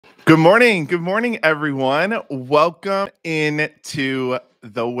Good morning. Good morning, everyone. Welcome into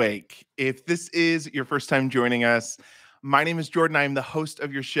The Wake. If this is your first time joining us, my name is Jordan. I am the host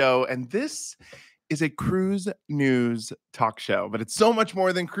of your show, and this is a cruise news talk show, but it's so much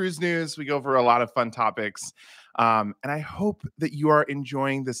more than cruise news. We go over a lot of fun topics, and I hope that you are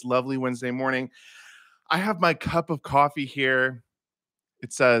enjoying this lovely Wednesday morning. I have my cup of coffee here.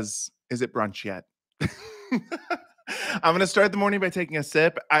 It says, "Is it brunch yet?" I'm going to start the morning by taking a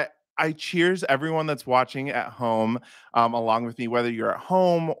sip. I cheers everyone that's watching at home along with me, whether you're at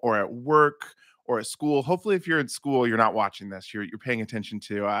home or at work or at school. Hopefully, if you're at school, you're not watching this. You're paying attention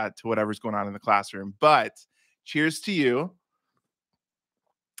to whatever's going on in the classroom. But cheers to you.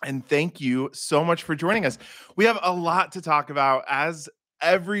 And thank you so much for joining us. We have a lot to talk about. As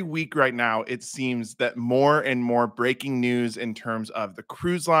every week right now, it seems that more and more breaking news in terms of the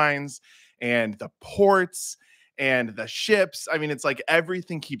cruise lines and the ports and the ships. I mean, it's like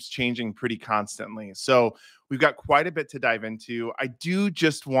everything keeps changing pretty constantly. So we've got quite a bit to dive into. I do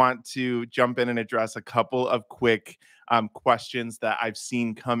just want to jump in and address a couple of quick questions that I've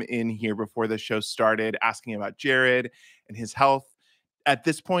seen come in here before the show started, asking about Jared and his health. At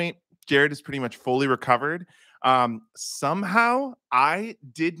this point, Jared is pretty much fully recovered. Somehow I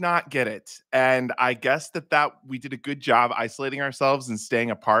did not get it. And I guess that we did a good job isolating ourselves and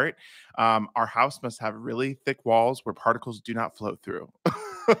staying apart. Our house must have really thick walls where particles do not flow through.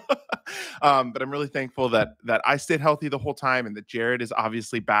 But I'm really thankful that I stayed healthy the whole time and that Jared is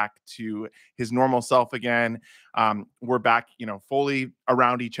obviously back to his normal self again. We're back, fully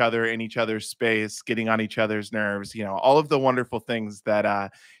around each other in each other's space, getting on each other's nerves, all of the wonderful things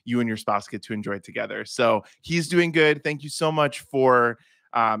that you and your spouse get to enjoy together. So he's doing good. Thank you so much for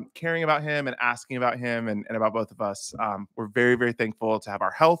caring about him and asking about him and about both of us. We're very, very thankful to have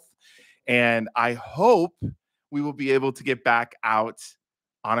our health. And I hope we will be able to get back out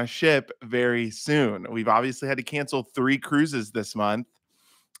on a ship very soon. We've obviously had to cancel 3 cruises this month,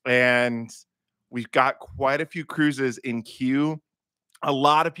 and we've got quite a few cruises in queue. A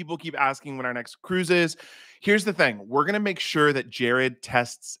lot of people keep asking when our next cruise is. Here's the thing. We're going to make sure that Jared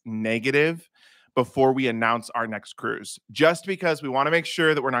tests negative before we announce our next cruise, just because we want to make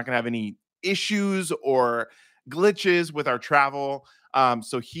sure that we're not going to have any issues or glitches with our travel.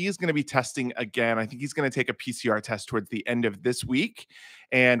 So he's going to be testing again. I think he's going to take a PCR test towards the end of this week.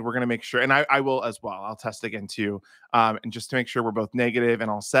 And we're going to make sure, and I will as well. I'll test again too. And just to make sure we're both negative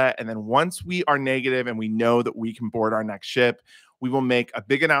and all set. And then once we are negative and we know that we can board our next ship, we will make a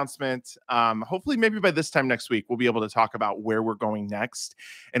big announcement. Hopefully, maybe by this time next week, we'll be able to talk about where we're going next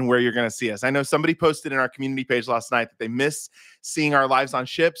and where you're going to see us. I know somebody posted in our community page last night that they miss seeing our lives on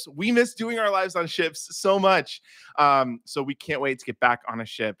ships. We miss doing our lives on ships so much. So we can't wait to get back on a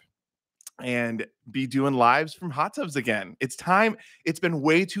ship and be doing lives from hot tubs again. It's time. It's been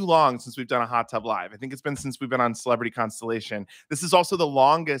way too long since we've done a hot tub live. I think it's been since we've been on Celebrity Constellation. This is also the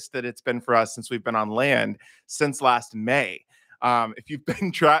longest that it's been for us since we've been on land since last May. If you've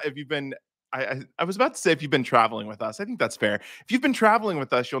been, I was about to say if you've been traveling with us, I think that's fair. If you've been traveling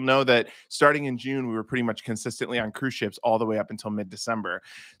with us, you'll know that starting in June, we were pretty much consistently on cruise ships all the way up until mid-December.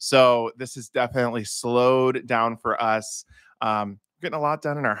 So this has definitely slowed down for us. Getting a lot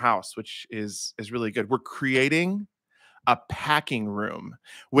done in our house, which is really good. We're creating a packing room,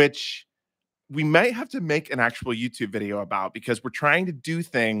 which we might have to make an actual YouTube video about because we're trying to do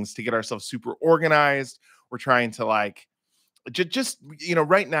things to get ourselves super organized. We're trying to just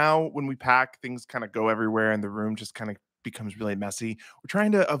right now when we pack, things kind of go everywhere and the room just kind of becomes really messy. We're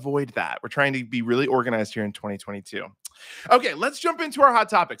trying to avoid that. We're trying to be really organized here in 2022. Okay, let's jump into our hot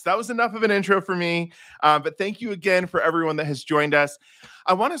topics. That was enough of an intro for me, but thank you again for everyone that has joined us.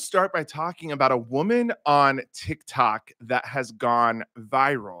 I want to start by talking about a woman on TikTok that has gone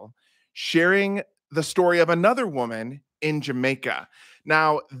viral, sharing the story of another woman in Jamaica.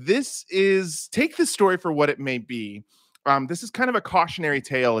 Now, take this story for what it may be. This is kind of a cautionary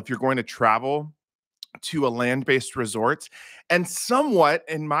tale if you're going to travel to a land-based resort, and somewhat,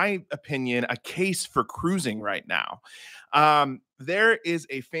 in my opinion, a case for cruising right now. There is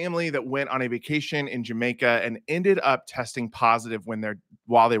a family that went on a vacation in Jamaica and ended up testing positive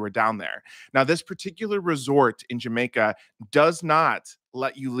while they were down there. Now, this particular resort in Jamaica does not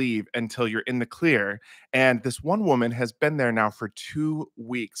let you leave until you're in the clear. And this one woman has been there now for 2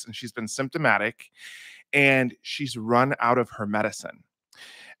 weeks, and she's been symptomatic, and she's run out of her medicine.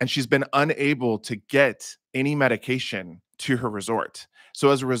 And she's been unable to get any medication to her resort. So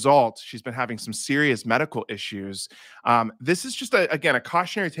as a result, she's been having some serious medical issues. This is just, again, a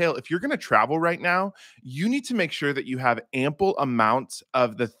cautionary tale. If you're going to travel right now, you need to make sure that you have ample amounts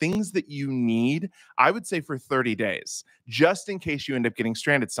of the things that you need, I would say for 30 days, just in case you end up getting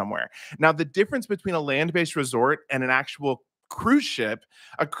stranded somewhere. Now, the difference between a land-based resort and an actual cruise ship,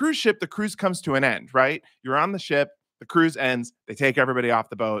 a cruise ship, the cruise comes to an end, right? You're on the ship, the cruise ends, they take everybody off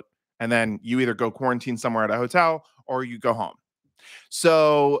the boat, and then you either go quarantine somewhere at a hotel or you go home.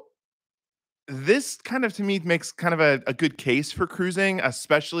 So this kind of to me makes kind of a good case for cruising,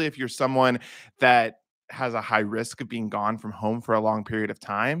 especially if you're someone that has a high risk of being gone from home for a long period of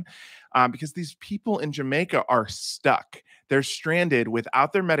time, because these people in Jamaica are stuck. They're stranded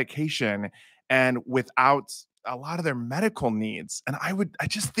without their medication and without a lot of their medical needs. And I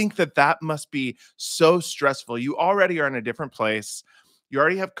just think that that must be so stressful. You already are in a different place. You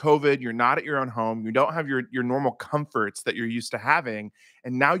already have COVID. You're not at your own home. You don't have your normal comforts that you're used to having.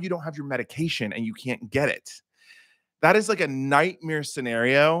 And now you don't have your medication and you can't get it. That is like a nightmare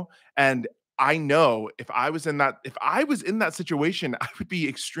scenario. And I know if I was in that situation, I would be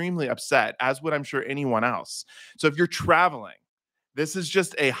extremely upset, as would I'm sure anyone else. So if you're traveling, this is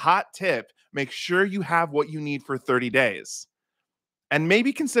just a hot tip. Make sure you have what you need for 30 days. And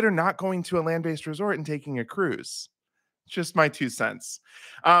maybe consider not going to a land-based resort and taking a cruise. Just my 2 cents.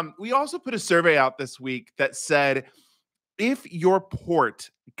 We also put a survey out this week that said, if your port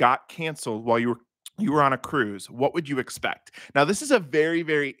got canceled while you were on a cruise, what would you expect? Now, this is a very,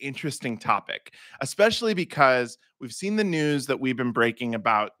 very interesting topic, especially because we've seen the news that we've been breaking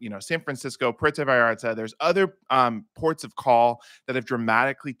about, San Francisco, Puerto Vallarta. There's other ports of call that have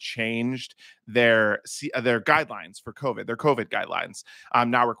dramatically changed their guidelines for COVID, their COVID guidelines,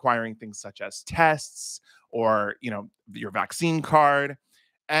 now requiring things such as tests or, your vaccine card.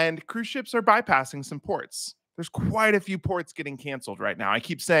 And cruise ships are bypassing some ports. There's quite a few ports getting canceled right now. I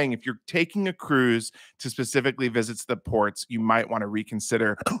keep saying if you're taking a cruise to specifically visit the ports, you might want to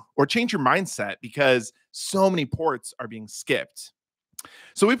reconsider or change your mindset because so many ports are being skipped.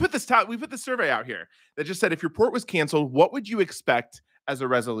 So we put this survey out here that just said if your port was canceled, what would you expect as a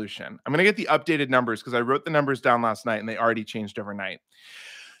resolution? I'm going to get the updated numbers because I wrote the numbers down last night and they already changed overnight.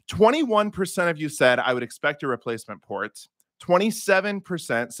 21% of you said I would expect a replacement port.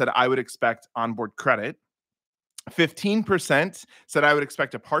 27% said I would expect onboard credit. 15% said I would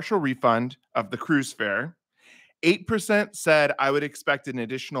expect a partial refund of the cruise fare. 8% said I would expect an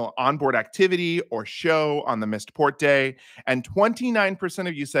additional onboard activity or show on the missed port day. And 29%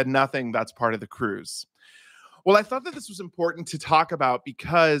 of you said nothing. That's part of the cruise. Well, I thought that this was important to talk about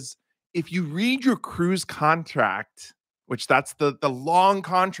because if you read your cruise contract, which that's the long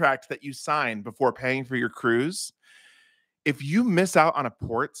contract that you sign before paying for your cruise, if you miss out on a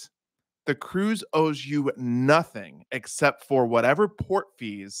port, the cruise owes you nothing except for whatever port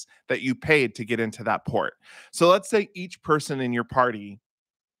fees that you paid to get into that port. So let's say each person in your party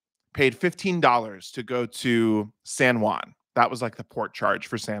paid $15 to go to San Juan. That was like the port charge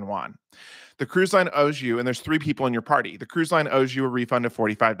for San Juan. The cruise line owes you, and there's 3 people in your party. The cruise line owes you a refund of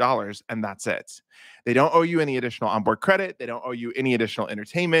 $45, and that's it. They don't owe you any additional onboard credit. They don't owe you any additional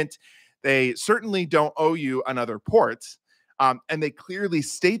entertainment. They certainly don't owe you another port. And they clearly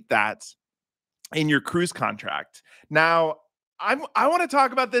state that in your cruise contract. Now, I want to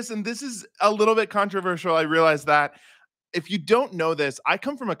talk about this, and this is a little bit controversial. I realize that. If you don't know this, I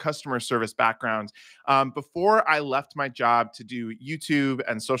come from a customer service background. Before I left my job to do YouTube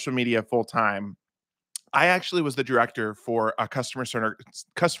and social media full time, I actually was the director for a customer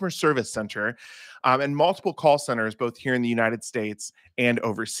service center, and multiple call centers, both here in the United States and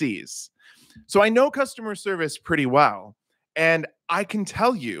overseas. So I know customer service pretty well. And I can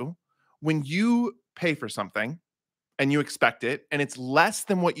tell you, when you pay for something and you expect it, and it's less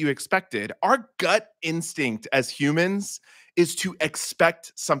than what you expected, our gut instinct as humans is to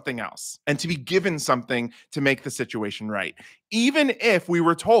expect something else and to be given something to make the situation right. Even if we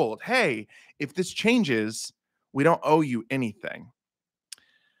were told, hey, if this changes, we don't owe you anything.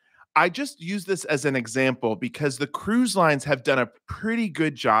 I just use this as an example because the cruise lines have done a pretty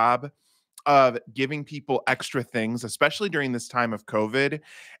good job of giving people extra things, especially during this time of COVID.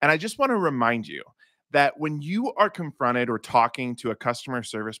 And I just want to remind you that when you are confronted or talking to a customer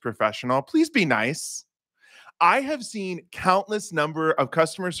service professional, please be nice. I have seen countless number of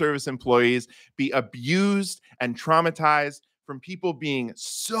customer service employees be abused and traumatized from people being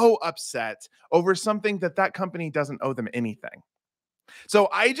so upset over something that company doesn't owe them anything. So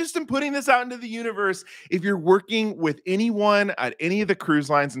I just am putting this out into the universe. If you're working with anyone at any of the cruise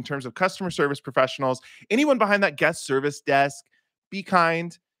lines in terms of customer service professionals, anyone behind that guest service desk, be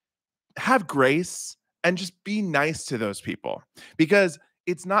kind, have grace, and just be nice to those people because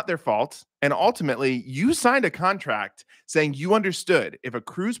it's not their fault. And ultimately, you signed a contract saying you understood if a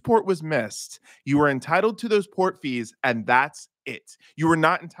cruise port was missed, you were entitled to those port fees, and that's it. You were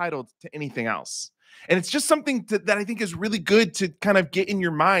not entitled to anything else. And it's just something that I think is really good to kind of get in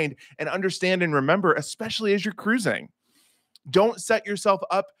your mind and understand and remember, especially as you're cruising. Don't set yourself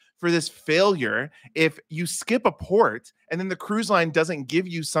up for this failure if you skip a port and then the cruise line doesn't give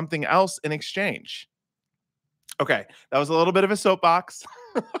you something else in exchange. Okay, that was a little bit of a soapbox.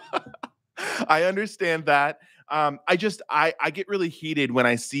 I understand that. I get really heated when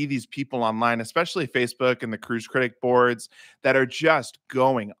I see these people online, especially Facebook and the cruise critic boards that are just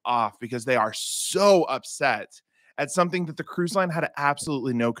going off because they are so upset at something that the cruise line had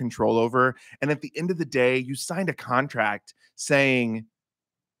absolutely no control over. And at the end of the day, you signed a contract saying,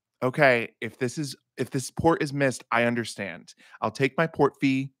 okay, if this port is missed, I understand. I'll take my port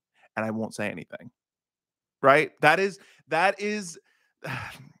fee and I won't say anything. Right? That is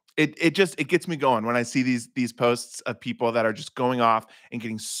it gets me going when I see these posts of people that are just going off and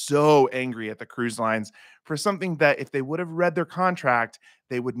getting so angry at the cruise lines for something that if they would have read their contract,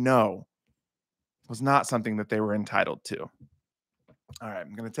 they would know was not something that they were entitled to. All right,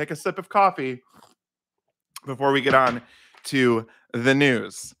 I'm going to take a sip of coffee before we get on to the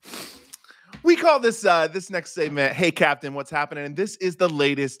news. We call this next segment, "Hey Captain, what's happening?" And this is the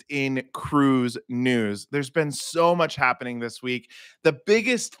latest in cruise news. There's been so much happening this week. The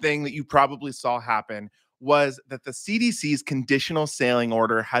biggest thing that you probably saw happen was that the CDC's conditional sailing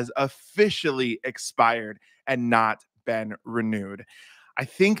order has officially expired and not been renewed. I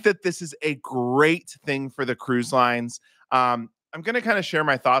think that this is a great thing for the cruise lines. I'm going to kind of share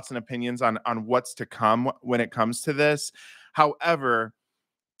my thoughts and opinions on what's to come when it comes to this. However,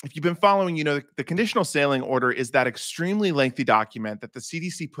 if you've been following, you know, the conditional sailing order is that extremely lengthy document that the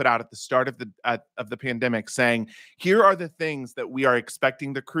CDC put out at the start of the pandemic saying, here are the things that we are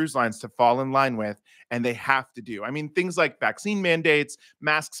expecting the cruise lines to fall in line with, and they have to do. I mean, things like vaccine mandates,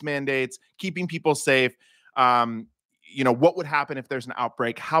 masks mandates, keeping people safe, what would happen if there's an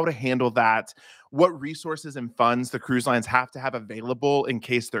outbreak, how to handle that, what resources and funds the cruise lines have to have available in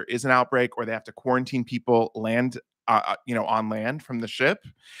case there is an outbreak or they have to quarantine people on land from the ship.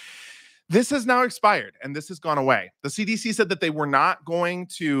 This has now expired and this has gone away. The CDC said that they were not going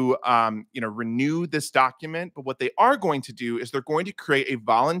to, renew this document, but what they are going to do is they're going to create a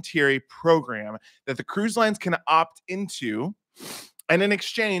voluntary program that the cruise lines can opt into. And in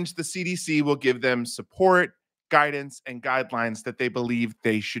exchange, the CDC will give them support, guidance, and guidelines that they believe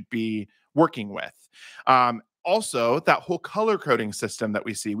they should be working with. Also, that whole color coding system that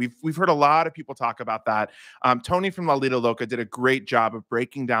we see, we've heard a lot of people talk about that. Tony from La Lita Loca did a great job of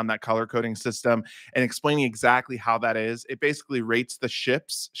breaking down that color coding system and explaining exactly how that is. It basically rates the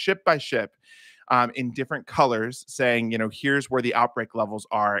ships, ship by ship, in different colors, saying, here's where the outbreak levels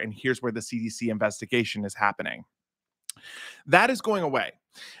are and here's where the CDC investigation is happening. That is going away.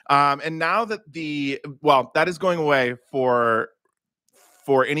 And now that that is going away for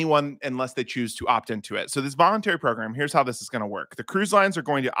anyone unless they choose to opt into it. So this voluntary program, here's how this is going to work. The cruise lines are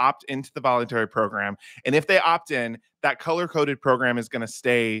going to opt into the voluntary program. And if they opt in, that color-coded program is going to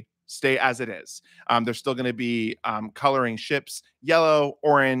stay as it is. They're still going to be coloring ships yellow,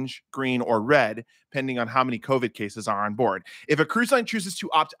 orange, green, or red, depending on how many COVID cases are on board. If a cruise line chooses to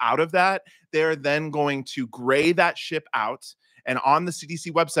opt out of that, they're then going to gray that ship out. And on the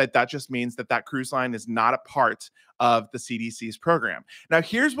CDC website, that just means that cruise line is not a part of the CDC's program. Now,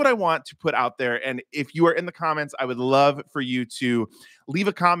 here's what I want to put out there. And if you are in the comments, I would love for you to leave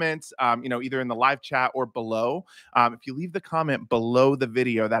a comment, either in the live chat or below. If you leave the comment below the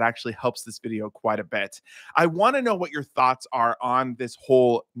video, that actually helps this video quite a bit. I want to know what your thoughts are on this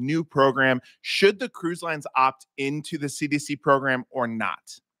whole new program. Should the cruise lines opt into the CDC program or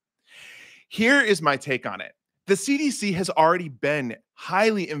not? Here is my take on it. The CDC has already been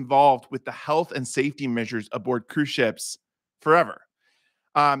highly involved with the health and safety measures aboard cruise ships forever.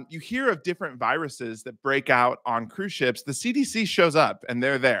 You hear of different viruses that break out on cruise ships. The CDC shows up and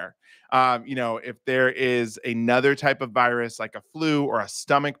they're there. If there is another type of virus like a flu or a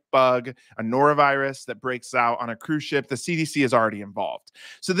stomach bug, a norovirus that breaks out on a cruise ship, the CDC is already involved.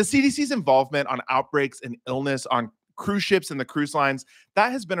 So the CDC's involvement on outbreaks and illness on cruise ships and the cruise lines,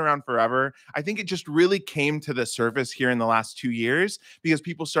 that has been around forever. I think it just really came to the surface here in the last 2 years because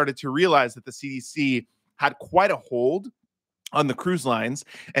people started to realize that the CDC had quite a hold on the cruise lines,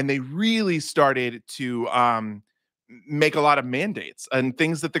 and they really started to make a lot of mandates and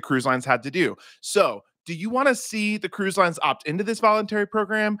things that the cruise lines had to do. So do you want to see the cruise lines opt into this voluntary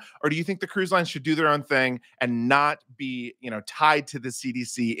program, or do you think the cruise lines should do their own thing and not be, tied to the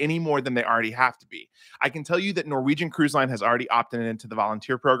CDC any more than they already have to be? I can tell you that Norwegian Cruise Line has already opted into the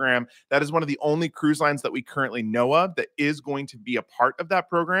volunteer program. That is one of the only cruise lines that we currently know of that is going to be a part of that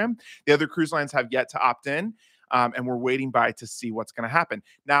program. The other cruise lines have yet to opt in. And we're waiting by to see what's going to happen.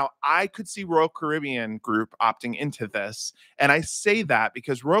 Now, I could see Royal Caribbean Group opting into this. And I say that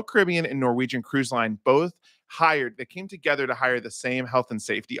because Royal Caribbean and Norwegian Cruise Line both they came together to hire the same health and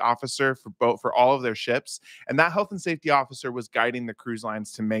safety officer for all of their ships. And that health and safety officer was guiding the cruise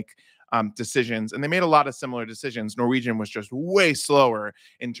lines to make decisions. And they made a lot of similar decisions. Norwegian was just way slower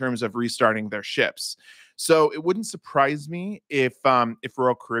in terms of restarting their ships. So it wouldn't surprise me if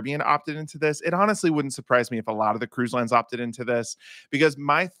Royal Caribbean opted into this. It honestly wouldn't surprise me if a lot of the cruise lines opted into this, because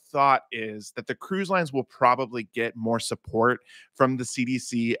my thought is that the cruise lines will probably get more support from the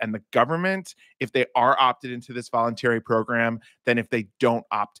CDC and the government if they are opted into this voluntary program than if they don't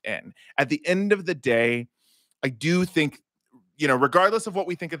opt in. At the end of the day, I do think, regardless of what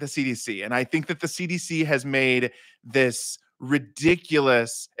we think of the CDC, and I think that the CDC has made this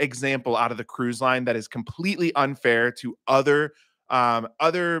ridiculous example out of the cruise line that is completely unfair to other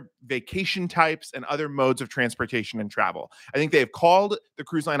vacation types and other modes of transportation and travel. I think they have called the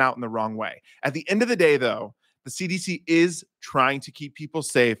cruise line out in the wrong way. At the end of the day, though, the CDC is trying to keep people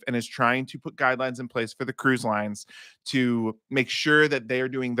safe and is trying to put guidelines in place for the cruise lines to make sure that they are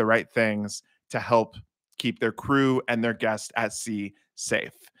doing the right things to help keep their crew and their guests at sea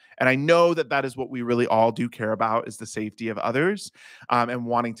safe. And I know that that is what we really all do care about, is the safety of others, and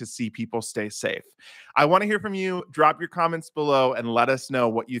wanting to see people stay safe. I want to hear from you. Drop your comments below and let us know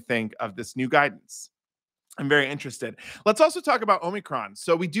what you think of this new guidance. I'm very interested. Let's also talk about Omicron.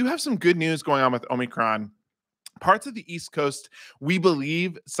 So we do have some good news going on with Omicron. Parts of the East Coast, we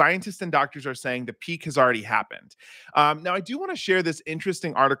believe, scientists and doctors are saying the peak has already happened. Now, I do want to share this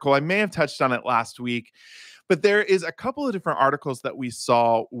interesting article. I may have touched on it last week, but there is a couple of different articles that we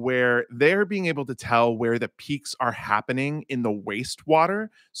saw where they're being able to tell where the peaks are happening in the wastewater.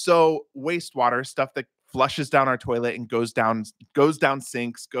 So wastewater, stuff that flushes down our toilet and goes down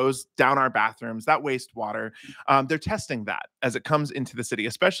sinks, goes down our bathrooms, that wastewater, they're testing that as it comes into the city,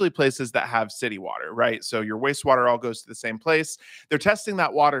 especially places that have city water, right? So your wastewater all goes to the same place. They're testing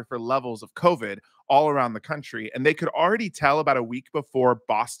that water for levels of COVID all around the country. And they could already tell about a week before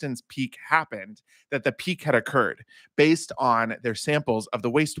Boston's peak happened that the peak had occurred based on their samples of the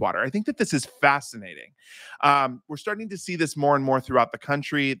wastewater. I think that this is fascinating. We're starting to see this more and more throughout the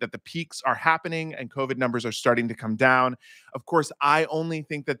country, that the peaks are happening and COVID numbers are starting to come down. Of course, I only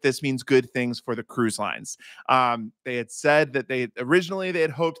think that this means good things for the cruise lines. They had said that they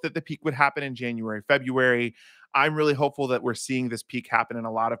had hoped that the peak would happen in January, February. I'm really hopeful that we're seeing this peak happen in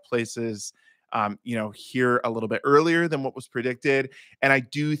a lot of places here a little bit earlier than what was predicted. And I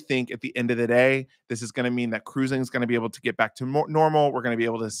do think at the end of the day, this is going to mean that cruising is going to be able to get back to normal. We're going to be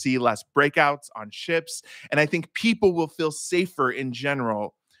able to see less breakouts on ships. And I think people will feel safer in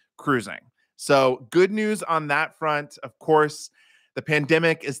general cruising. So good news on that front. Of course, the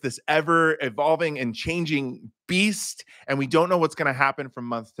pandemic is this ever evolving and changing beast, and we don't know what's going to happen from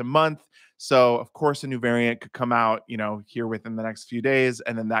month to month. So, of course, a new variant could come out, here within the next few days,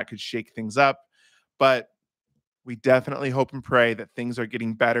 and then that could shake things up. But we definitely hope and pray that things are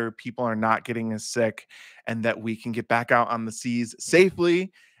getting better, people are not getting as sick, and that we can get back out on the seas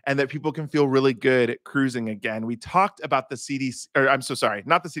safely, and that people can feel really good at cruising again. We talked about the CDC, or I'm so sorry,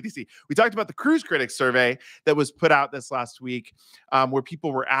 not the CDC. We talked about the Cruise Critics survey that was put out this last week, where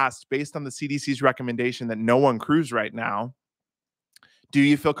people were asked, based on the CDC's recommendation that no one cruise right now, do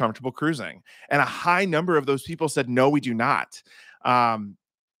you feel comfortable cruising? And a high number of those people said, no, we do not.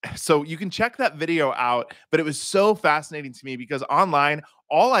 So you can check that video out, but it was so fascinating to me because online,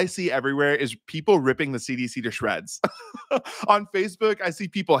 all I see everywhere is people ripping the CDC to shreds. On Facebook, I see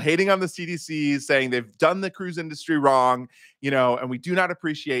people hating on the CDC, saying they've done the cruise industry wrong, and we do not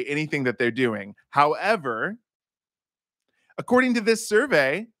appreciate anything that they're doing. However, according to this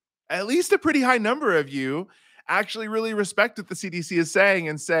survey, at least a pretty high number of you actually really respect what the CDC is saying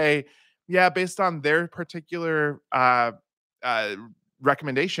and say, yeah, based on their particular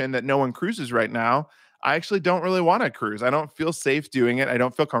recommendation that no one cruises right now, I actually don't really want to cruise. I don't feel safe doing it. I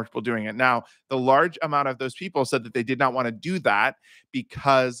don't feel comfortable doing it. Now, the large amount of those people said that they did not want to do that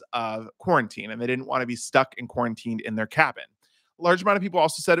because of quarantine and they didn't want to be stuck and quarantined in their cabin. large amount of people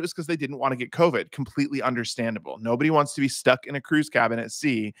also said it was because they didn't want to get COVID. Completely understandable. Nobody wants to be stuck in a cruise cabin at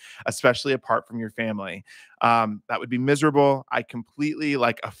sea, especially apart from your family. That would be miserable. I completely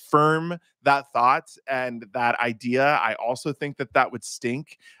affirm that thought and that idea. I also think that that would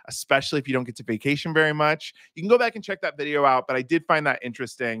stink, especially if you don't get to vacation very much. You can go back and check that video out, but I did find that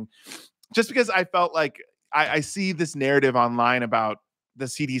interesting just because I felt like I see this narrative online about the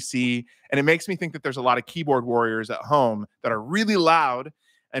CDC, and it makes me think that there's a lot of keyboard warriors at home that are really loud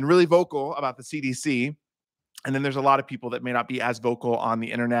and really vocal about the CDC. And then there's a lot of people that may not be as vocal on the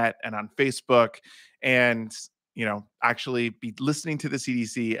internet and on Facebook and, actually be listening to the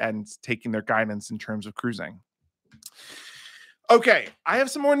CDC and taking their guidance in terms of cruising. Okay, I have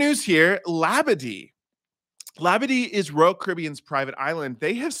some more news here. Labadee. Labadee is Royal Caribbean's private island.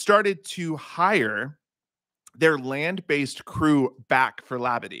 They have started to hire their land-based crew back for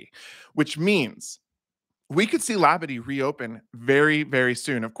Labadee, which means we could see Labadee reopen very, very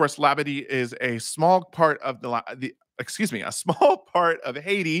soon. Of course, Labadee is a small part of a small part of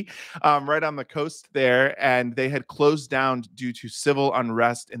Haiti, right on the coast there, and they had closed down due to civil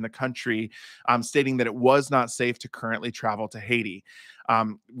unrest in the country, stating that it was not safe to currently travel to Haiti.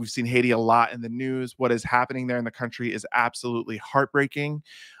 We've seen Haiti a lot in the news. What is happening there in the country is absolutely heartbreaking.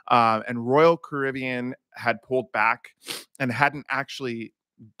 And Royal Caribbean had pulled back and hadn't actually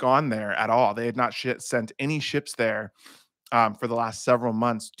gone there at all. They had not sent any ships there for the last several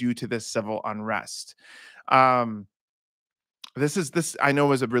months due to this civil unrest. This I know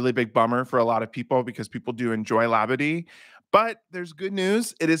was a really big bummer for a lot of people because people do enjoy Labadee, but there's good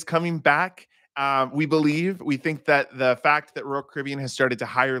news. It is coming back. We think that the fact that Royal Caribbean has started to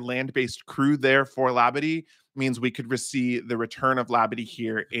hire land-based crew there for Labadee means we could see the return of Labadee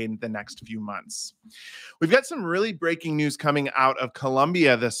here in the next few months. We've got some really breaking news coming out of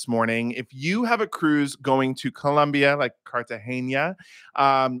Colombia this morning. If you have a cruise going to Colombia, like Cartagena,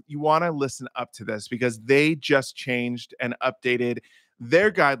 you want to listen up to this because they just changed and updated their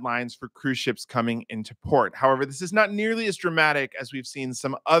guidelines for cruise ships coming into port. However, this is not nearly as dramatic as we've seen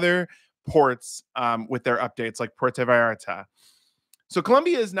some other ports with their updates like Puerto Vallarta. So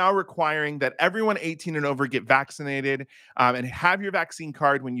Colombia is now requiring that everyone 18 and over get vaccinated and have your vaccine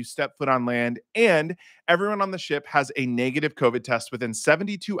card when you step foot on land. And everyone on the ship has a negative COVID test within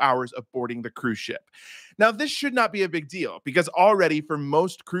 72 hours of boarding the cruise ship. Now, this should not be a big deal because already for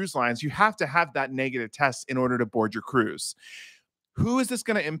most cruise lines, you have to have that negative test in order to board your cruise. Who is this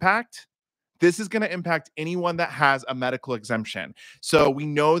going to impact? This is going to impact anyone that has a medical exemption. So we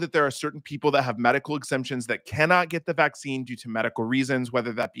know that there are certain people that have medical exemptions that cannot get the vaccine due to medical reasons,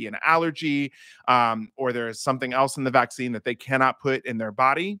 whether that be an allergy or there is something else in the vaccine that they cannot put in their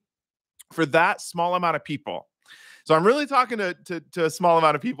body. For that small amount of people, so I'm really talking to a small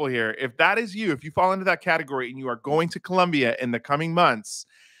amount of people here. If that is you, if you fall into that category and you are going to Colombia in the coming months,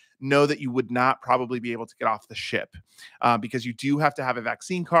 know that you would not probably be able to get off the ship because you do have to have a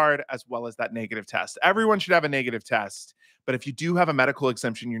vaccine card as well as that negative test. Everyone should have a negative test, but if you do have a medical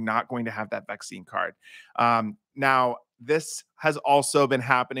exemption, you're not going to have that vaccine card. Now, this has also been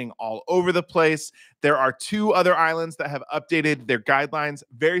happening all over the place. There are 2 other islands that have updated their guidelines,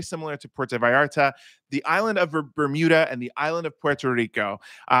 very similar to Puerto Vallarta, the island of Bermuda and the island of Puerto Rico.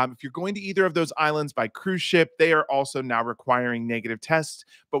 If you're going to either of those islands by cruise ship, they are also now requiring negative tests,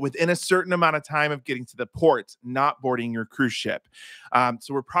 but within a certain amount of time of getting to the port, not boarding your cruise ship.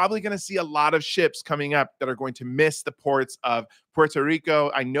 So we're probably going to see a lot of ships coming up that are going to miss the ports of Puerto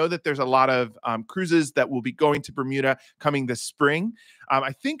Rico. I know that there's a lot of cruises that will be going to Bermuda coming this spring.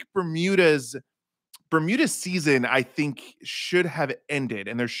 I think Bermuda's season, I think, should have ended,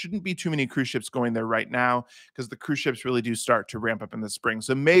 and there shouldn't be too many cruise ships going there right now because the cruise ships really do start to ramp up in the spring.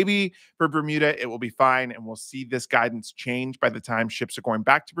 So maybe for Bermuda, it will be fine, and we'll see this guidance change by the time ships are going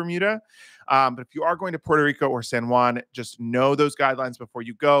back to Bermuda. But if you are going to Puerto Rico or San Juan, just know those guidelines before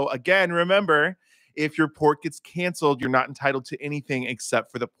you go. Again, remember, if your port gets canceled, you're not entitled to anything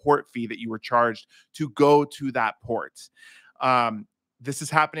except for the port fee that you were charged to go to that port. This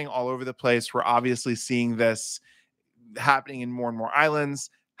is happening all over the place. We're obviously seeing this happening in more and more islands.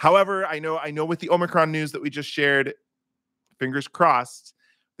 However, I know with the Omicron news that we just shared, fingers crossed,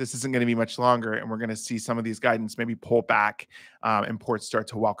 this isn't going to be much longer, and we're going to see some of these guidance maybe pull back and ports start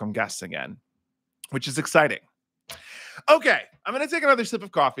to welcome guests again, which is exciting. Okay, I'm going to take another sip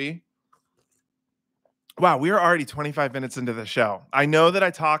of coffee. Wow, we are already 25 minutes into the show. I know that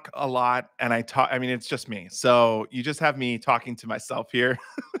I talk a lot and it's just me. So you just have me talking to myself here.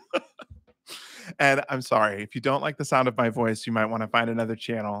 And I'm sorry. If you don't like the sound of my voice, you might want to find another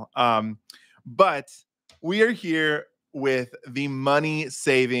channel. But we are here with the money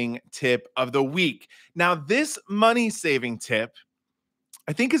saving tip of the week. Now, this money saving tip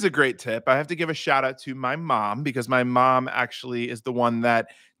I think is a great tip. I have to give a shout out to my mom because my mom actually is the one that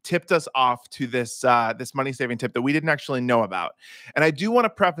tipped us off to this money saving tip that we didn't actually know about. And I do want to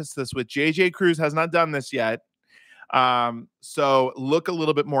preface this with JJ Cruz has not done this yet. So look a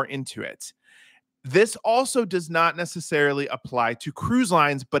little bit more into it. This also does not necessarily apply to cruise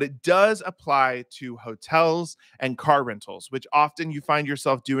lines, but it does apply to hotels and car rentals, which often you find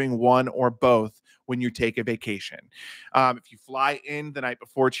yourself doing one or both when you take a vacation. If you fly in the night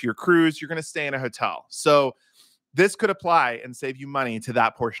before to your cruise, you're going to stay in a hotel. So this could apply and save you money to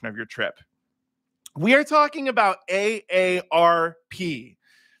that portion of your trip. We are talking about AARP.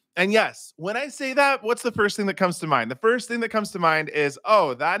 And yes, when I say that, what's the first thing that comes to mind? The first thing that comes to mind is,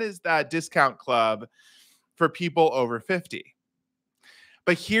 oh, that is that discount club for people over 50.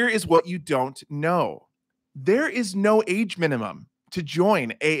 But here is what you don't know. There is no age minimum to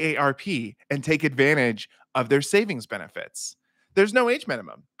join AARP and take advantage of their savings benefits. There's no age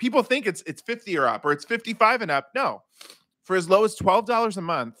minimum. People think it's 50 or up or it's 55 and up. No. For as low as $12 a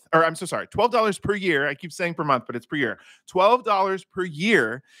month, or I'm so sorry, $12 per year. I keep saying per month, but it's per year. $12 per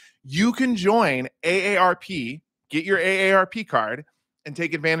year, you can join AARP, get your AARP card, and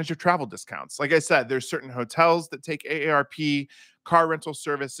take advantage of travel discounts. Like I said, there's certain hotels that take AARP, car rental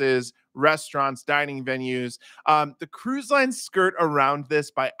services, restaurants, dining venues. The cruise lines skirt around this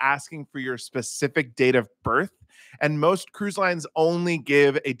by asking for your specific date of birth. And most cruise lines only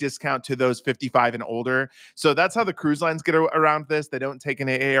give a discount to those 55 and older. So that's how the cruise lines get around this. They don't take an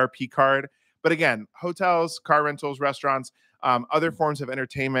AARP card. But again, hotels, car rentals, restaurants, other forms of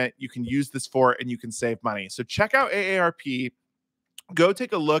entertainment, you can use this for and you can save money. So check out AARP. Go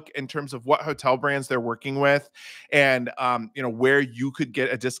take a look in terms of what hotel brands they're working with and where you could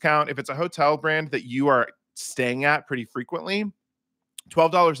get a discount. If it's a hotel brand that you are staying at pretty frequently,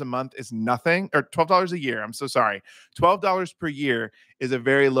 $12 a month is nothing, or $12 a year. I'm so sorry. $12 per year is a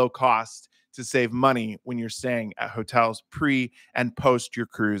very low cost to save money when you're staying at hotels pre and post your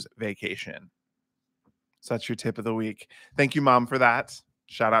cruise vacation. So that's your tip of the week. Thank you, Mom, for that.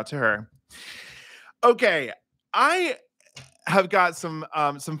 Shout out to her. Okay, I have got some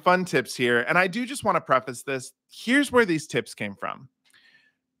fun tips here, and I do just want to preface this. Here's where these tips came from.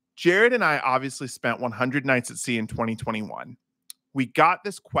 Jared and I obviously spent 100 nights at sea in 2021. We got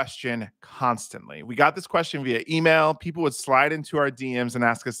this question constantly. We got this question via email. People would slide into our DMs and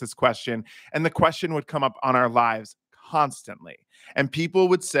ask us this question, and the question would come up on our lives constantly. And people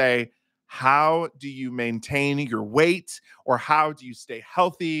would say, how do you maintain your weight? Or how do you stay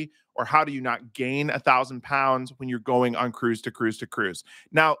healthy? Or how do you not gain 1,000 pounds when you're going on cruise to cruise to cruise?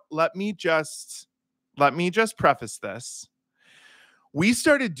 Now, let me just preface this. We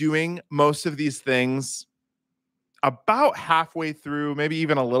started doing most of these things about halfway through, maybe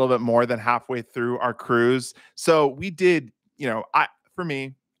even a little bit more than halfway through our cruise. So we did,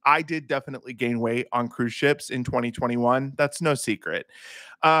 I did definitely gain weight on cruise ships in 2021. That's no secret.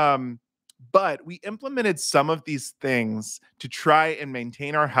 But we implemented some of these things to try and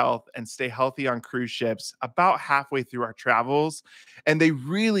maintain our health and stay healthy on cruise ships about halfway through our travels. And they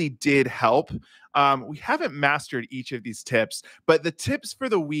really did help. We haven't mastered each of these tips, but the tips for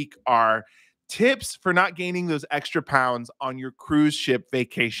the week are tips for not gaining those extra pounds on your cruise ship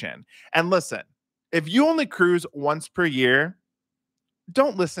vacation. And listen, if you only cruise once per year,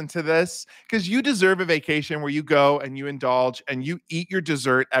 don't listen to this because you deserve a vacation where you go and you indulge and you eat your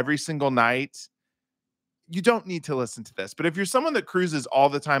dessert every single night. You don't need to listen to this. But if you're someone that cruises all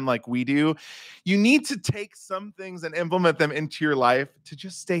the time like we do, you need to take some things and implement them into your life to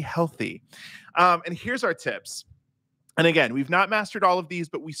just stay healthy. And here's our tips. And again, we've not mastered all of these,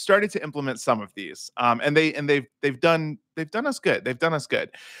 but we started to implement some of these. And they've done us good. They've done us good.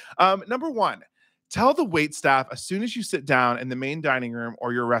 Number one, tell the wait staff as soon as you sit down in the main dining room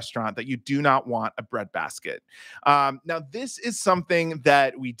or your restaurant that you do not want a bread basket. Now, this is something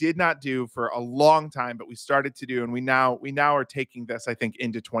that we did not do for a long time, but we started to do, and we now are taking this, I think,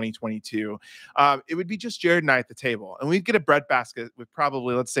 into 2022. It would be just Jared and I at the table, and we'd get a bread basket with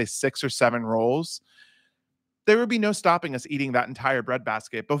probably, let's say, 6 or 7 rolls. There would be no stopping us eating that entire bread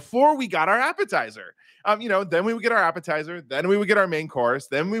basket before we got our appetizer. Then we would get our appetizer, then we would get our main course,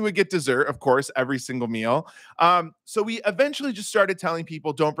 then we would get dessert, of course, every single meal. So we eventually just started telling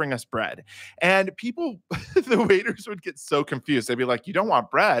people, don't bring us bread. And people, the waiters would get so confused. They'd be like, you don't want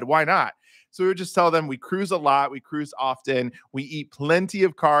bread? Why not? So we would just tell them we cruise a lot, we cruise often, we eat plenty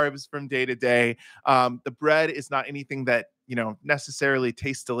of carbs from day to day. The bread is not anything that necessarily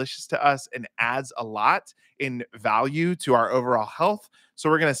taste delicious to us and adds a lot in value to our overall health. So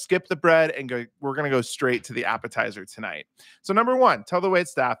we're going to skip the bread and we're going to go straight to the appetizer tonight. So number one, tell the wait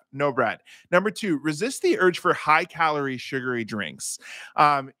staff, no bread. Number two, resist the urge for high calorie sugary drinks.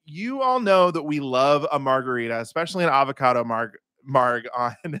 You all know that we love a margarita, especially an avocado marg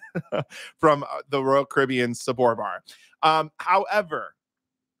on from the Royal Caribbean Sabor Bar. However,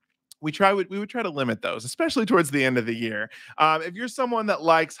 we would try to limit those, especially towards the end of the year. If you're someone that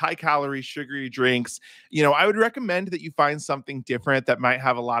likes high calorie sugary drinks, I would recommend that you find something different that might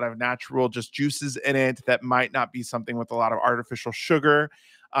have a lot of natural just juices in it, that might not be something with a lot of artificial sugar.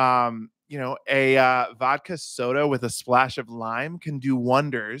 A vodka soda with a splash of lime can do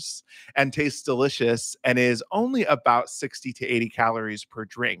wonders and tastes delicious and is only about 60 to 80 calories per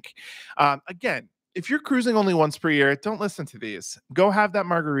drink. Again, if you're cruising only once per year, don't listen to these. Go have that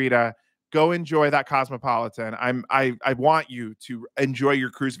margarita. Go enjoy that Cosmopolitan. I want you to enjoy your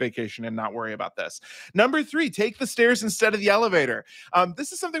cruise vacation and not worry about this. Number three, take the stairs instead of the elevator.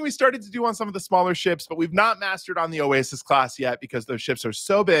 This is something we started to do on some of the smaller ships, but we've not mastered on the Oasis class yet because those ships are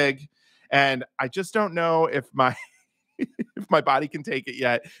so big, and I just don't know if my if my body can take it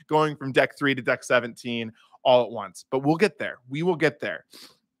yet, going from deck 3 to deck 17 all at once. But we'll get there. We will get there.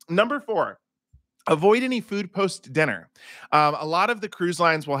 Number four, avoid any food post dinner. A lot of the cruise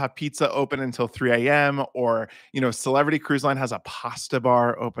lines will have pizza open until 3 a.m. or, Celebrity Cruise Line has a pasta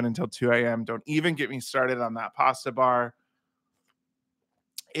bar open until 2 a.m. Don't even get me started on that pasta bar.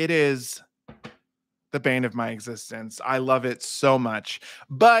 It is the bane of my existence. I love it so much.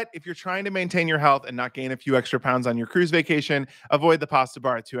 But if you're trying to maintain your health and not gain a few extra pounds on your cruise vacation, avoid the pasta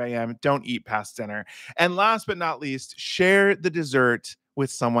bar at 2 a.m. Don't eat past dinner. And last but not least, share the dessert with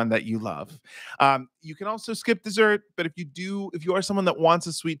someone that you love. You can also skip dessert, but if you are someone that wants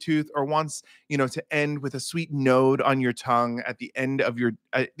a sweet tooth or wants, to end with a sweet node on your tongue at the end of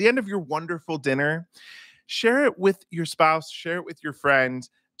your wonderful dinner, share it with your spouse, share it with your friend.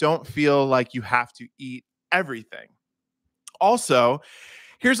 Don't feel like you have to eat everything. Also,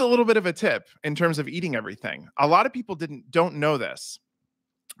 here's a little bit of a tip in terms of eating everything. A lot of people don't know this,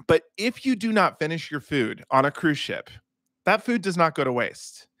 but if you do not finish your food on a cruise ship, that food does not go to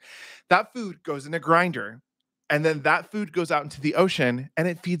waste. That food goes in a grinder, and then that food goes out into the ocean and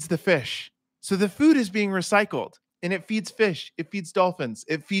it feeds the fish. So the food is being recycled. And it feeds fish, it feeds dolphins,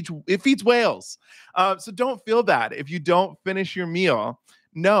 it feeds whales. So don't feel bad if you don't finish your meal.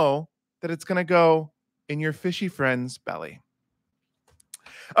 Know that it's going to go in your fishy friend's belly.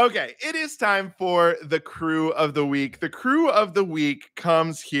 Okay, it is time for the crew of the week. The crew of the week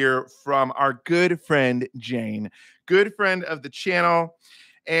comes here from our good friend Jane, good friend of the channel.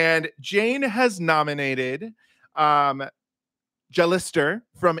 And Jane has nominated Jalister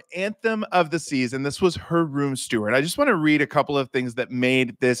from Anthem of the Seas, and this was her room steward. I just want to read a couple of things that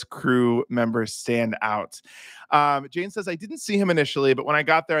made this crew member stand out. Jane says, I didn't see him initially, but when I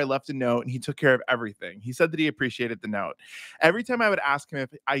got there, I left a note and he took care of everything. He said that he appreciated the note. Every time he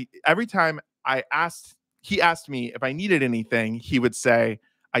asked me if I needed anything, he would say,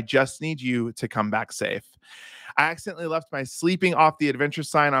 I just need you to come back safe. I accidentally left my sleeping off the adventure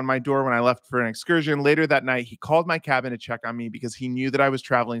sign on my door when I left for an excursion. Later that night, he called my cabin to check on me because he knew that I was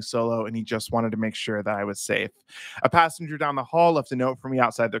traveling solo and he just wanted to make sure that I was safe. A passenger down the hall left a note for me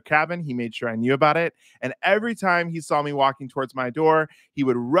outside their cabin. He made sure I knew about it. And every time he saw me walking towards my door, he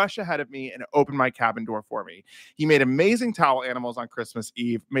would rush ahead of me and open my cabin door for me. He made amazing towel animals on Christmas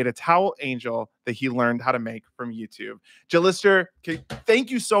Eve, made a towel angel that he learned how to make from YouTube. Jalister,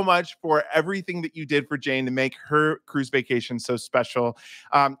 thank you so much for everything that you did for Jane to make her cruise vacation so special.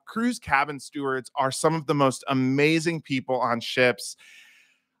 Cruise cabin stewards are some of the most amazing people on ships.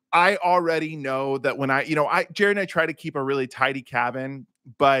 I already know that when Jared and I try to keep a really tidy cabin,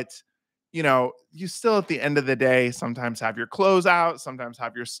 but you still at the end of the day sometimes have your clothes out, sometimes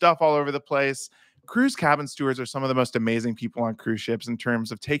have your stuff all over the place. Cruise cabin stewards are some of the most amazing people on cruise ships in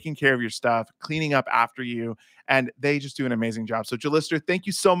terms of taking care of your stuff, cleaning up after you, and they just do an amazing job. So Jalister, thank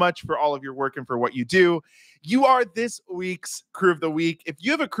you so much for all of your work and for what you do. You are this week's Crew of the Week. If you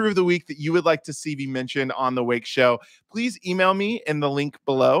have a Crew of the Week that you would like to see be mentioned on The Wake Show, please email me in the link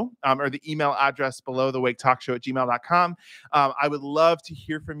below or the email address below, thewaketalkshow@gmail.com. I would love to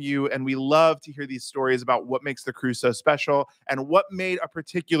hear from you, and we love to hear these stories about what makes the cruise so special and what made a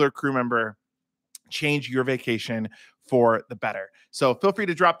particular crew member change your vacation for the better. So feel free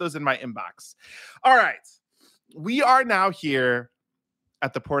to drop those in my inbox. All right. We are now here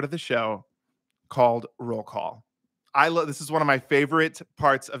at the part of the show called Roll Call. This is one of my favorite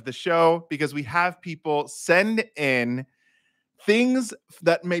parts of the show because we have people send in things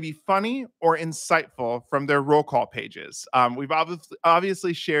that may be funny or insightful from their roll call pages. We've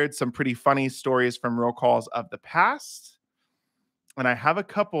obviously shared some pretty funny stories from roll calls of the past, and I have a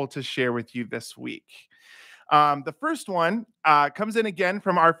couple to share with you this week. The first one comes in again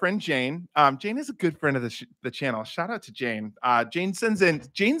from our friend Jane. Jane is a good friend of the channel. Shout out to Jane. Jane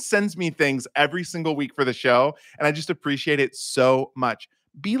sends me things every single week for the show, and I just appreciate it so much.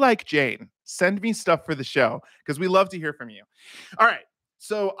 Be like Jane. Send me stuff for the show because we love to hear from you. All right.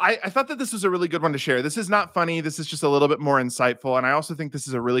 So I thought that this was a really good one to share. This is not funny. This is just a little bit more insightful. And I also think this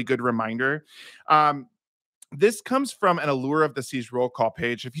is a really good reminder. This comes from an Allure of the Seas roll call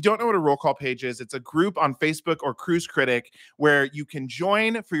page. If you don't know what a roll call page is, it's a group on Facebook or Cruise Critic where you can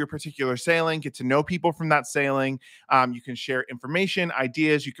join for your particular sailing, get to know people from that sailing. You can share information,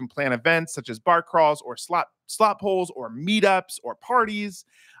 ideas. You can plan events such as bar crawls or slot pulls or meetups or parties.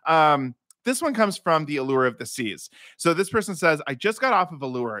 This one comes from the Allure of the Seas. So this person says, I just got off of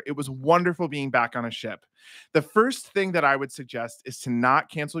Allure. It was wonderful being back on a ship. The first thing that I would suggest is to not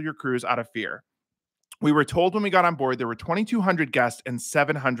cancel your cruise out of fear. We were told when we got on board there were 2,200 guests and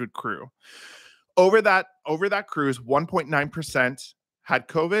 700 crew. Over that cruise, 1.9% had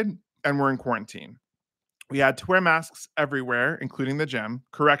COVID and were in quarantine. We had to wear masks everywhere, including the gym.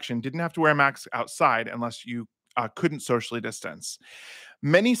 Correction, didn't have to wear masks outside unless you couldn't socially distance.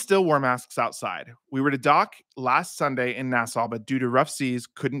 Many still wore masks outside. We were to dock last Sunday in Nassau, but due to rough seas,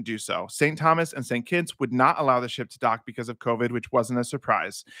 couldn't do so. St. Thomas and St. Kitts would not allow the ship to dock because of COVID, which wasn't a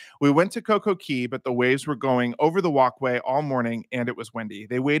surprise. We went to Coco Key, but the waves were going over the walkway all morning and it was windy.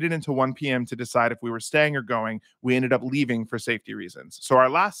 They waited until 1 p.m. to decide if we were staying or going. We ended up leaving for safety reasons. So our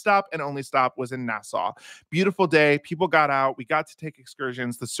last stop and only stop was in Nassau. Beautiful day. People got out. We got to take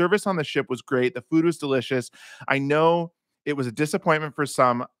excursions. The service on the ship was great. The food was delicious. I know it was a disappointment for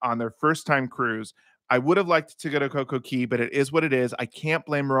some on their first time cruise. I would have liked to go to Coco Key, but it is what it is. I can't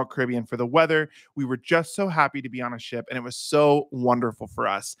blame Royal Caribbean for the weather. We were just so happy to be on a ship, and it was so wonderful for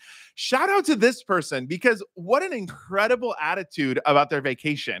us. Shout out to this person, because what an incredible attitude about their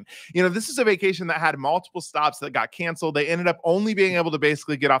vacation. You know, this is a vacation that had multiple stops that got canceled. They ended up only being able to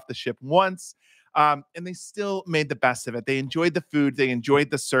basically get off the ship once. And they still made the best of it. They enjoyed the food. They enjoyed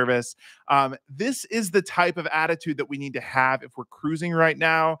the service. This is the type of attitude that we need to have if we're cruising right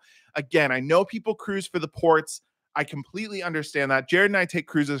now. Again, I know people cruise for the ports. I completely understand that. Jared and I take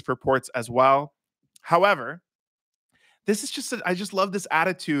cruises for ports as well. However, this is just, I just love this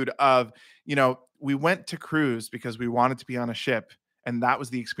attitude of, you know, we went to cruise because we wanted to be on a ship. And that was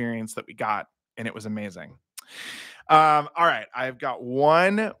the experience that we got. And it was amazing. All right, I've got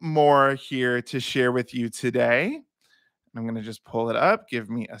one more here to share with you today. I'm going to just pull it up. Give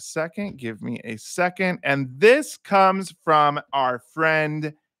me a second. And this comes from our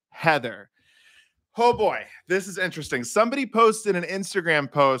friend Heather. Oh boy, this is interesting. Somebody posted an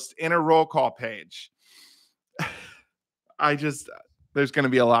Instagram post in a roll call page. There's going to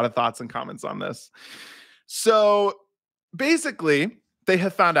be a lot of thoughts and comments on this. So basically, they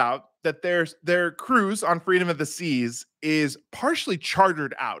have found out that their cruise on Freedom of the Seas is partially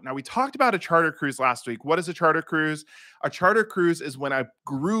chartered out. Now, we talked about a charter cruise last week. What is a charter cruise? A charter cruise is when a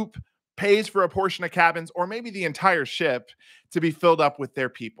group pays for a portion of cabins or maybe the entire ship to be filled up with their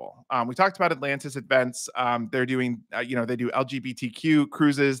people. We talked about Atlantis Events. They're doing, they do LGBTQ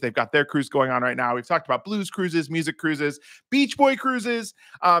cruises. They've got their cruise going on right now. We've talked about blues cruises, music cruises, Beach Boy cruises,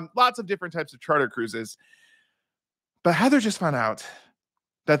 lots of different types of charter cruises. But Heather just found out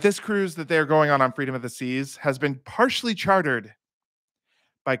that this cruise that they're going on Freedom of the Seas has been partially chartered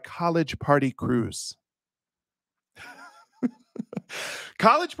by College Party Cruise.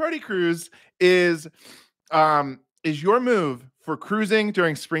 College Party Cruise is your move for cruising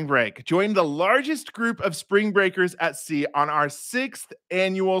during spring break. Join the largest group of spring breakers at sea on our 6th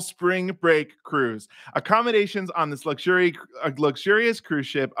annual spring break cruise. Accommodations on this luxurious cruise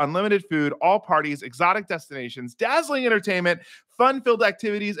ship, unlimited food, all parties, exotic destinations, dazzling entertainment, fun-filled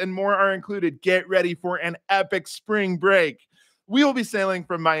activities, and more are included. Get ready for an epic spring break. We will be sailing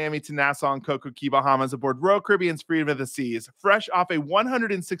from Miami to Nassau and Coco Key, Bahamas aboard Royal Caribbean's Freedom of the Seas. Fresh off a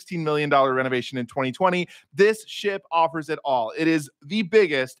 $116 million renovation in 2020, this ship offers it all. It is the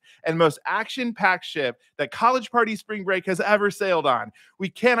biggest and most action-packed ship that College Party Spring Break has ever sailed on. We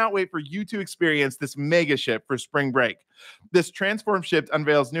cannot wait for you to experience this mega ship for spring break. This transformed ship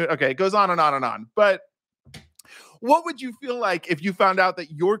unveils new... Okay, it goes on and on and on, but what would you feel like if you found out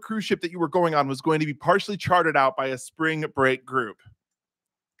that your cruise ship that you were going on was going to be partially chartered out by a spring break group?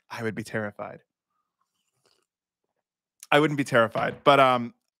 I would be terrified. I wouldn't be terrified,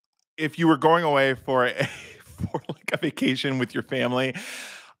 but if you were going away for like a vacation with your family,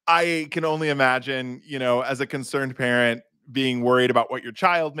 I can only imagine, as a concerned parent, being worried about what your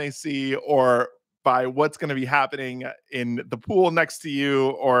child may see, or by what's going to be happening in the pool next to you,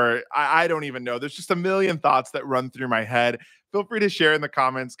 or I don't even know. There's just a million thoughts that run through my head. Feel free to share in the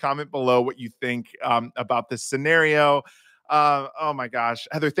comments, comment below what you think about this scenario. Oh my gosh,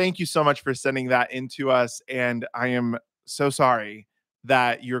 Heather, thank you so much for sending that in to us. And I am so sorry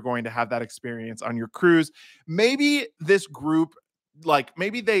that you're going to have that experience on your cruise. Maybe this group, like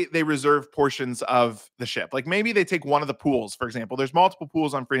maybe they reserve portions of the ship. Like maybe they take one of the pools, for example. There's multiple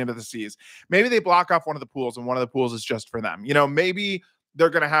pools on Freedom of the Seas. Maybe they block off one of the pools and one of the pools is just for them. You know, maybe they're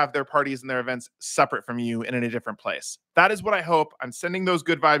going to have their parties and their events separate from you and in a different place. That is what I hope. I'm sending those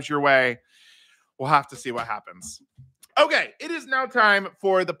good vibes your way. We'll have to see what happens. Okay, it is now time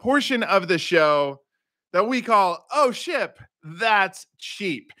for the portion of the show that we call Oh Ship, That's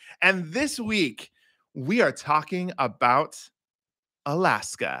Cheap. And this week, we are talking about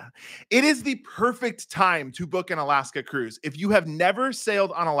Alaska. It is the perfect time to book an Alaska cruise. If you have never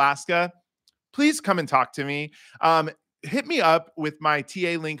sailed on Alaska, please come and talk to me. Hit me up with my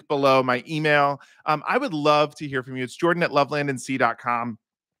TA link below, my email. I would love to hear from you. It's jordan@lovelandandSea.com.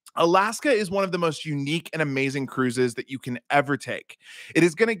 Alaska is one of the most unique and amazing cruises that you can ever take. It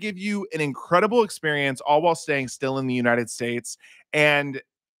is going to give you an incredible experience, all while staying still in the United States. And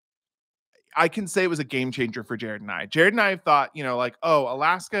I can say it was a game changer for Jared and I. Jared and I have thought, you know, like, oh,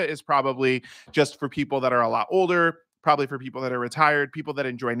 Alaska is probably just for people that are a lot older, probably for people that are retired, people that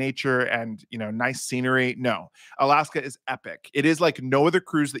enjoy nature and, you know, nice scenery. No, Alaska is epic. It is like no other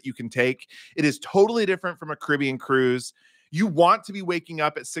cruise that you can take. It is totally different from a Caribbean cruise. You want to be waking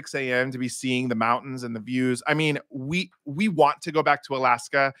up at 6 a.m. to be seeing the mountains and the views. I mean, we want to go back to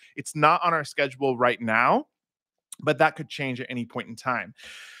Alaska. It's not on our schedule right now, but that could change at any point in time.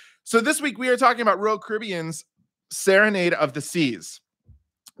 So this week we are talking about Royal Caribbean's Serenade of the Seas.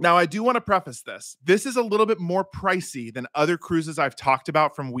 Now, I do want to preface this. This is a little bit more pricey than other cruises I've talked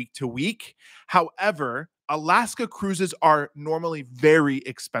about from week to week. However, Alaska cruises are normally very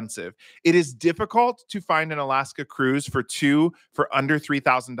expensive. It is difficult to find an Alaska cruise for two for under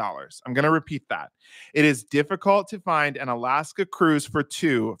 $3,000. I'm going to repeat that. It is difficult to find an Alaska cruise for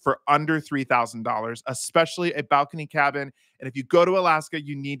two for under $3,000, especially a balcony cabin. And if you go to Alaska,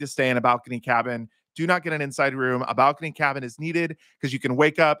 you need to stay in a balcony cabin. Do not get an inside room. A balcony cabin is needed because you can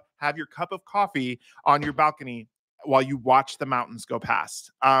wake up, have your cup of coffee on your balcony while you watch the mountains go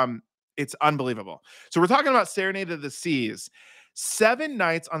past. It's unbelievable. So we're talking about Serenade of the Seas. 7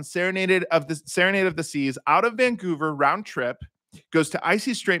 nights on Serenade of the Seas out of Vancouver, round trip, goes to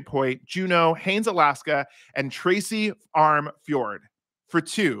Icy Strait Point, Juneau, Haines, Alaska, and Tracy Arm Fjord for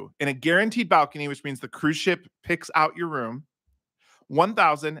two in a guaranteed balcony, which means the cruise ship picks out your room.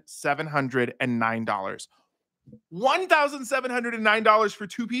 $1,709. $1,709 for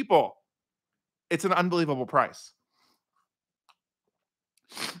two people. It's an unbelievable price.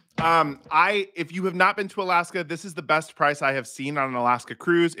 If you have not been to Alaska, this is the best price I have seen on an Alaska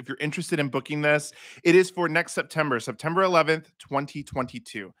cruise. If you're interested in booking this, it is for next September, September 11th,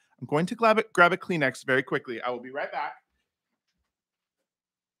 2022. I'm going to grab a Kleenex very quickly. I will be right back.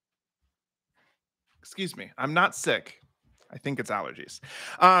 Excuse me. I'm not sick. I think it's allergies.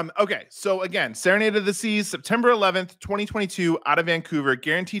 Okay, so again, Serenade of the Seas, September 11th, 2022, out of Vancouver,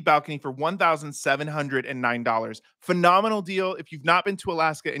 guaranteed balcony for $1,709. Phenomenal deal. If you've not been to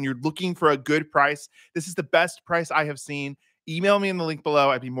Alaska and you're looking for a good price, this is the best price I have seen. Email me in the link below.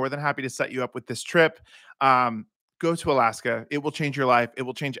 I'd be more than happy to set you up with this trip. Go to Alaska. It will change your life. It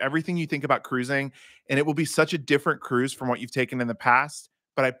will change everything you think about cruising, and it will be such a different cruise from what you've taken in the past,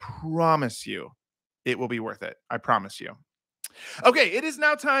 but I promise you, it will be worth it. I promise you. Okay, it is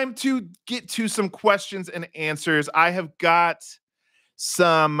now time to get to some questions and answers. I have got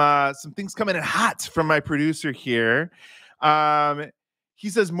some things coming in hot from my producer here. He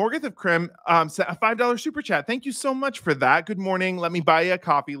says, Morgan of Crim sent a $5 super chat. Thank you so much for that. Good morning. Let me buy you a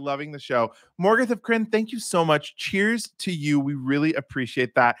coffee. Loving the show. Morgan of Crim, thank you so much. Cheers to you. We really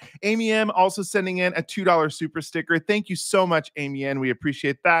appreciate that. Amy M also sending in a $2 super sticker. Thank you so much, Amy N. We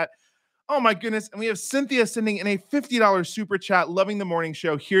appreciate that. Oh my goodness. And we have Cynthia sending in a $50 super chat. Loving the morning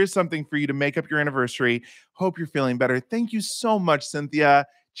show. Here's something for you to make up your anniversary. Hope you're feeling better. Thank you so much, Cynthia.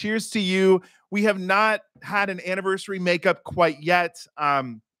 Cheers to you. We have not had an anniversary makeup quite yet.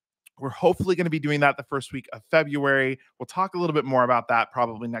 We're hopefully going to be doing that the first week of February. We'll talk a little bit more about that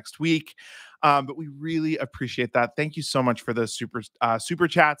probably next week. But we really appreciate that. Thank you so much for those super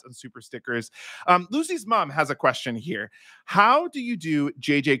chats and super stickers. Lucy's mom has a question here. How do you do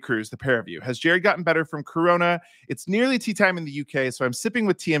JJ Cruise, the pair of you? Has Jared gotten better from Corona? It's nearly tea time in the UK, so I'm sipping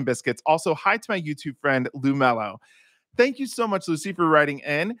with tea and biscuits. Also, hi to my YouTube friend, Lou Mello. Thank you so much, Lucy, for writing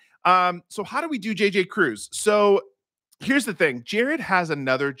in. So how do we do JJ Cruise? So here's the thing. Jared has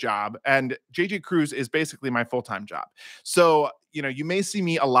another job, and JJ Cruz is basically my full-time job. So, you may see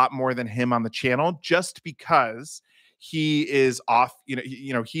me a lot more than him on the channel just because he is off,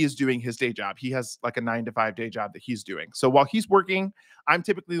 he is doing his day job. He has like a 9 to 5 day job that he's doing. So while he's working, I'm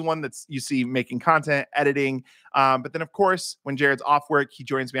typically the one that's you see making content, editing. But then of course, when Jared's off work, he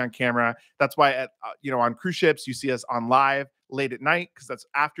joins me on camera. That's why on cruise ships, you see us on live late at night because that's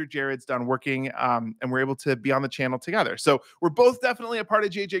after Jared's done working, and we're able to be on the channel together. So we're both definitely a part of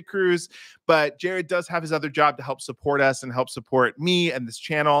JJ Cruz, but Jared does have his other job to help support us and help support me and this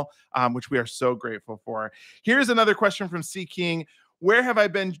channel, which we are so grateful for. Here's another question from C King. Where have I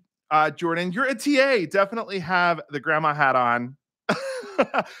been, Jordan? You're a TA. Definitely have the grandma hat on.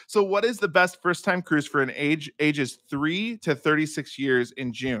 So what is the best first-time cruise for ages 3 to 36 years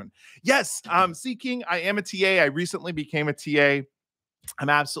in June? Yes, C King, I am a TA. I recently became a TA. I'm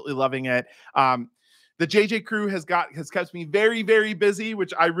absolutely loving it. The JJ crew has kept me very, very busy,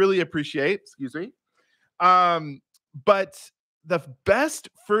 which I really appreciate. Excuse me. But the best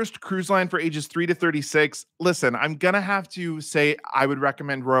first cruise line for ages 3 to 36, listen, I'm going to have to say I would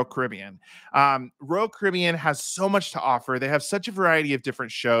recommend Royal Caribbean. Royal Caribbean has so much to offer. They have such a variety of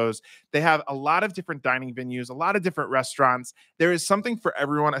different shows. They have a lot of different dining venues, a lot of different restaurants. There is something for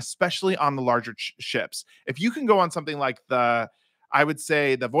everyone, especially on the larger ships. If you can go on something like I would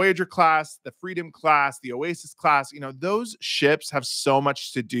say the Voyager class, the Freedom class, the Oasis class, those ships have so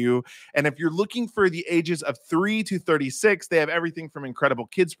much to do. And if you're looking for the ages of 3 to 36, they have everything from incredible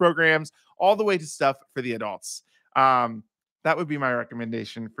kids programs all the way to stuff for the adults. That would be my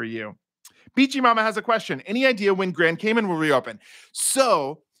recommendation for you. Beachy Mama has a question. Any idea when Grand Cayman will reopen?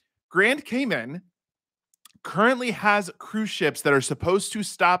 So Grand Cayman currently has cruise ships that are supposed to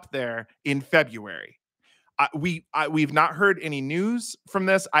stop there in February. We've not heard any news from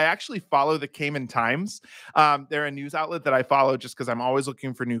this. I actually follow the Cayman Times. They're a news outlet that I follow just because I'm always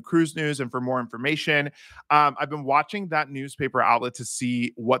looking for new cruise news and for more information. I've been watching that newspaper outlet to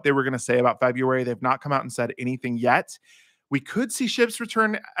see what they were going to say about February. They've not come out and said anything yet. We could see ships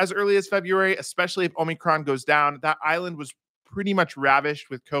return as early as February, especially if Omicron goes down. That island was pretty much ravished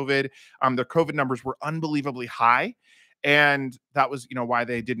with COVID. Their COVID numbers were unbelievably high. And that was, why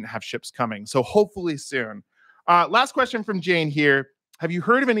they didn't have ships coming. So hopefully soon. Last question from Jane here. Have you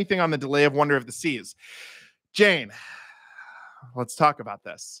heard of anything on the delay of Wonder of the Seas? Jane, let's talk about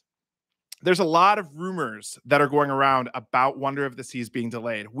this. There's a lot of rumors that are going around about Wonder of the Seas being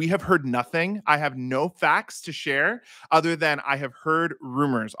delayed. We have heard nothing. I have no facts to share other than I have heard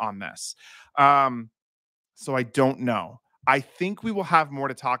rumors on this. So I don't know. I think we will have more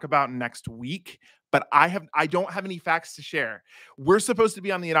to talk about next week, but I don't have any facts to share. We're supposed to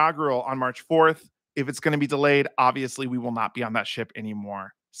be on the inaugural on March 4th. If it's going to be delayed, obviously we will not be on that ship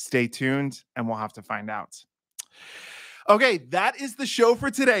anymore. Stay tuned and we'll have to find out. Okay, that is the show for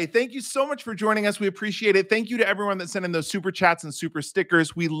today. Thank you so much for joining us. We appreciate it. Thank you to everyone that sent in those super chats and super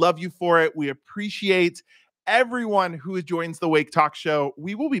stickers. We love you for it. We appreciate everyone who joins the Wake Talk Show.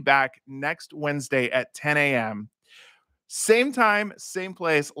 We will be back next Wednesday at 10 a.m. Same time, same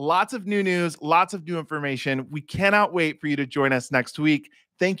place. Lots of new news, lots of new information. We cannot wait for you to join us next week.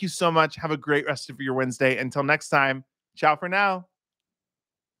 Thank you so much. Have a great rest of your Wednesday. Until next time, ciao for now.